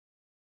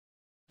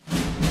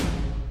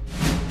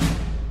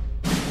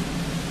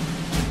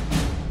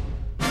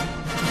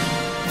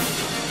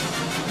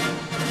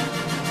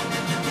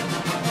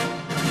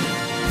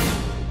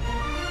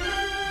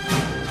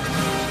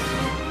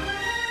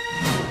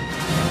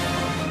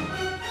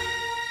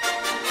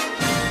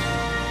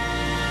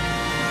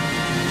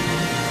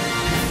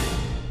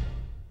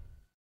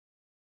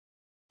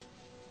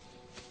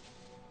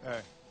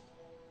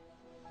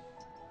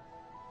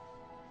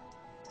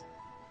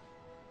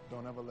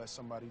let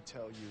somebody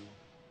tell you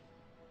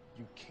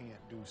you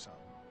can't do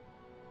something.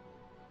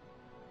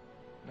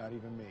 Not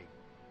even me.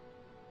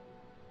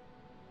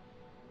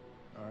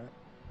 All right?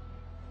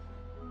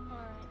 All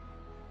right.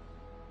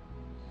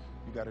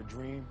 You got a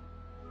dream,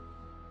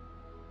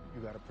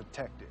 you got to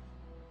protect it.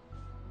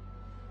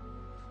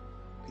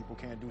 People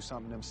can't do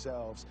something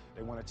themselves.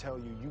 They want to tell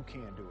you you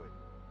can't do it.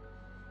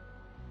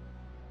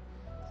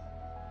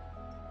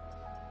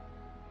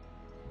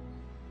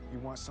 You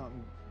want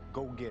something,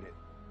 go get it.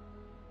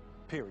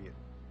 Period.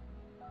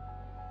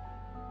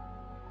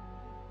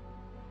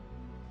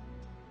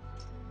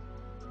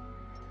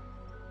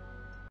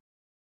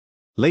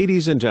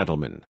 Ladies and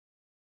gentlemen,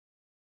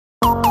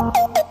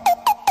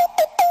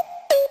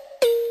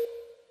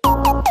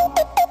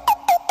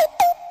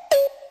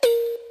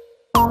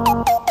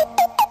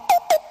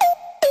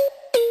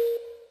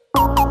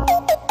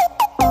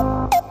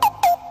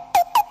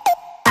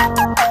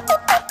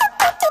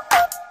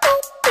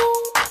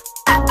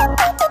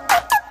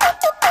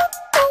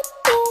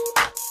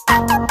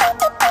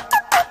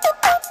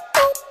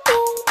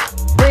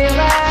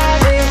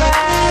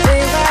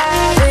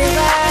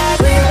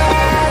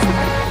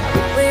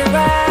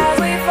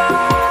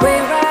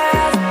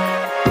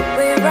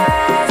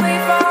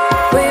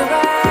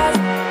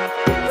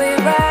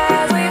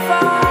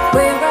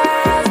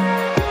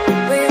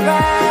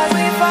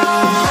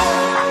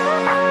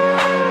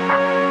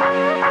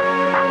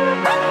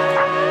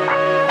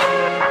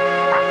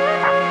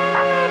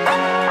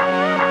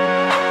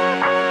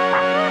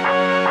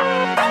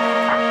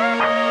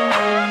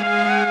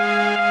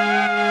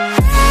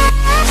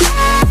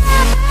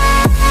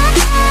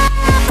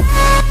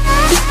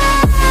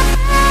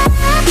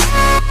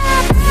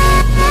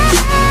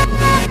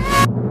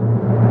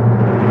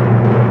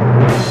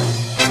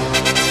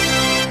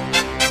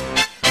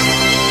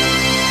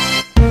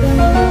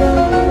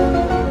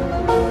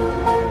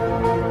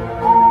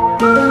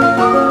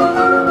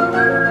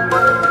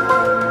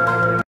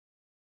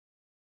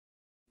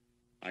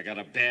 I got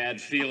a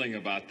bad feeling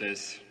about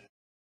this.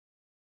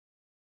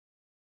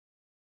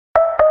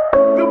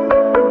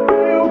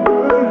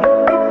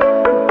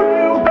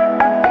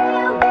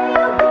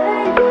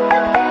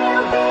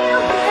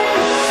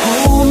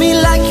 Hold me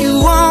like you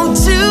want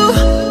to.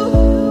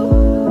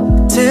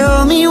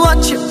 Tell me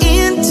what you're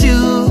into.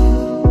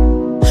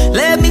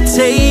 Let me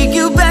take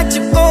you back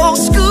to old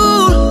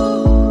school.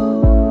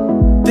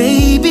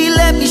 Baby,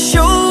 let me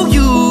show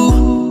you.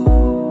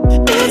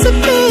 It's a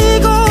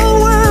big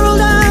old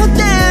world out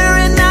there,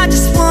 and I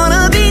just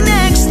wanna be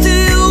next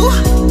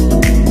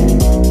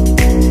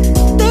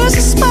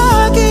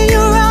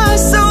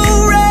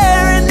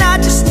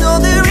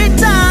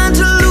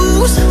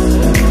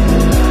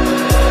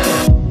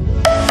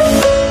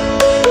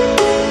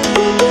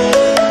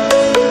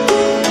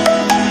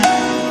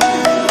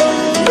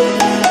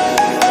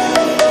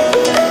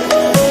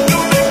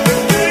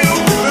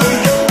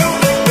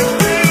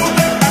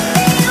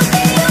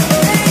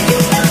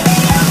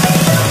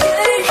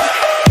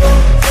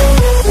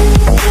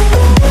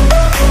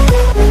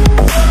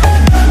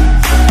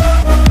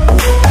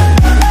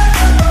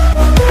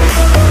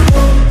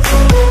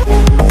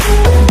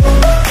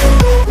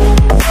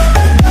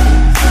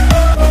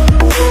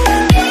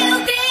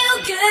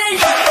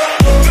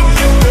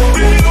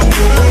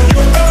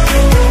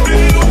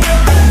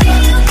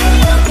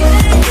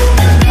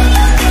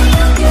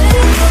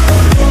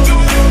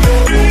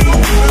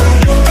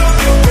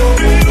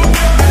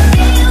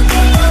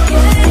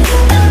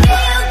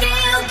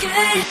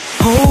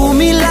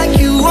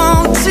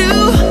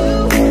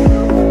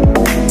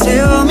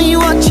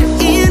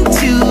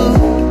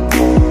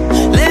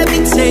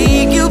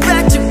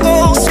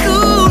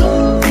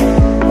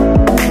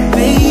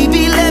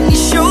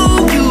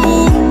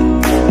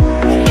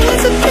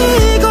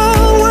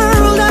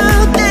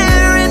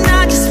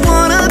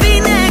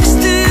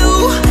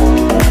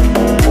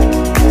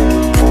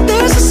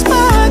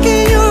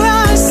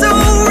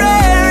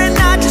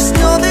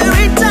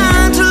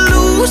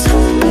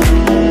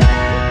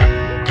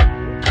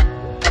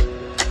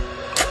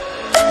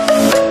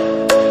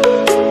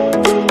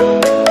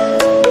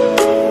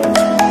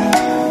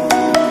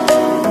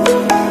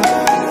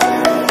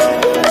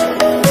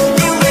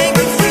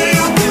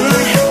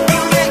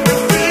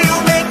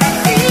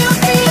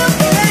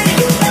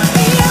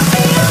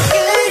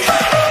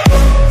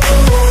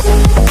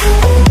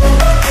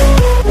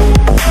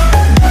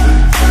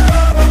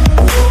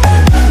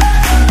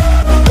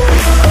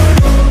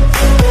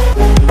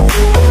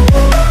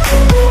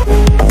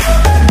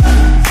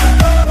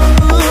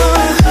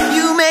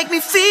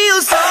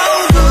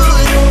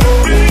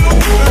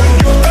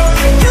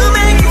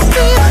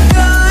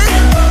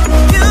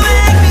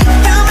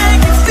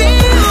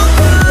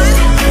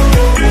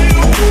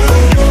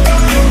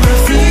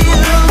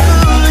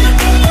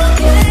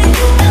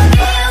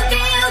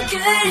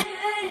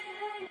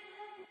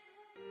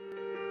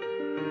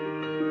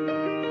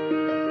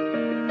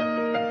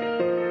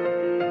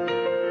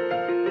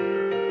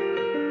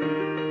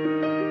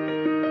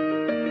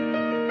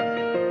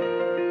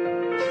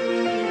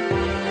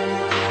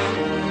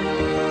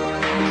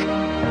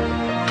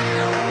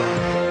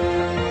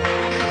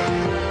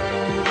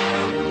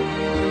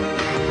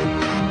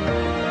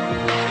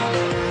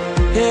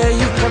Yeah,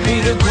 you could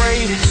be the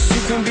greatest,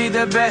 you can be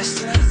the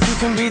best. You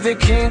can be the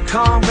King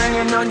Kong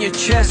banging on your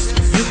chest.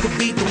 You could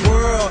beat the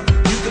world,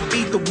 you could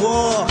beat the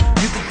war.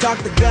 You can talk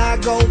to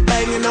God, go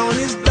banging on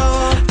his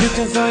door. You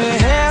can throw your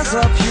hands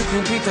up, you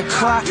can beat the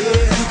clock.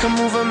 You can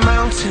move a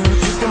mountain,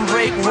 you can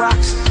break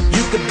rocks.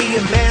 You could be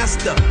a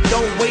master,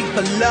 don't wait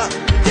for luck.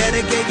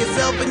 Dedicate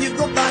yourself and you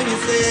gon' find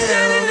yourself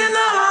standing in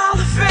the Hall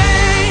of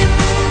Fame.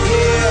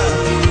 Yeah.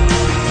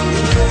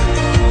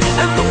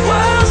 And the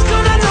world's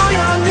gonna know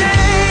your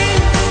name.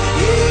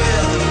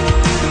 Yeah.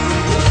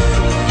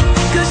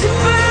 Cause you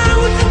burn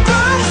with the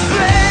bright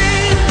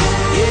flame.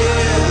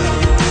 Yeah.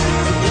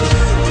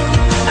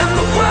 And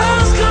the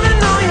world's gonna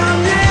know your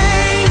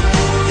name.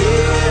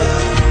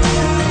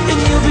 Yeah. And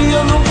you'll be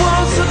on the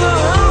walls of the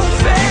Hall of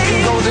Fame. You can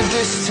go the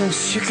distance,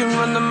 you can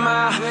run the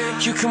mile.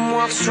 You can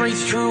walk straight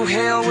through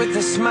hell with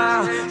a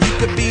smile. You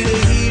could be the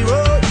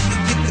hero, you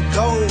can get the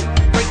gold.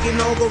 Breaking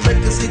all the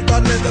records they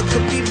thought never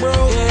could be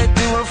broke. Yeah,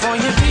 do it for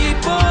your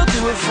people, do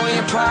it for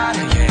your pride.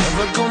 Are you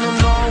ever gonna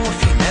know if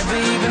you never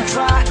even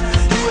try?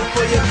 Do it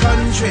for your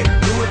country,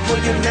 do it for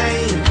your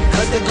name.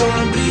 Cause there's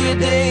gonna be a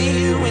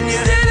day when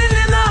you're standing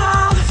in the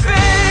Hall of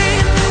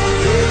Fame.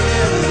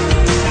 Yeah.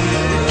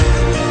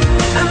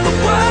 And the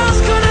world's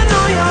gonna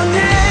know your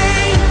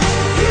name.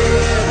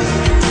 Yeah.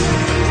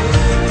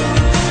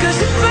 Cause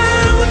you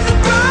burn with the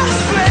bright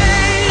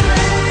flame.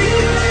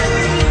 Yeah.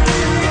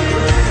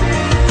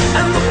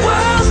 And the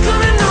world's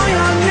gonna know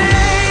your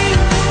name.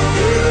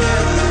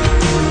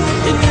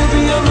 Yeah. And you'll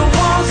be on the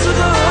walls of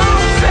the Hall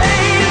of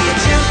Fame. Be a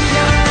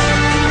champion.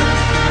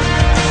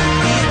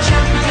 Be a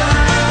champion.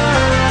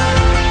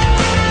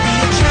 Be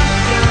a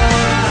champion.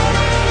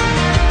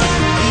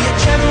 Be a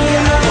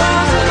champion.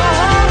 Walls of the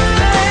Hall of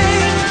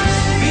Fame.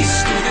 Be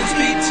students,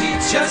 be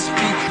teachers,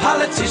 be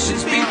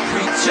politicians, be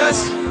preachers.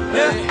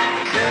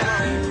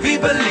 Be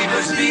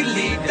believers, be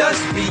leaders,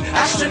 be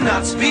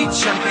astronauts, be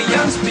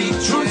champions, be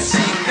truth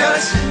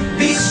seekers.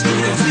 Be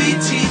students, be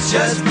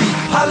teachers, be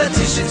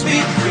politicians, be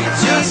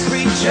preachers.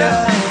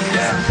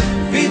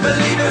 Be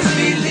believers,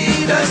 be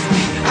leaders,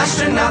 be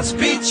astronauts,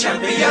 be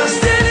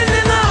champions.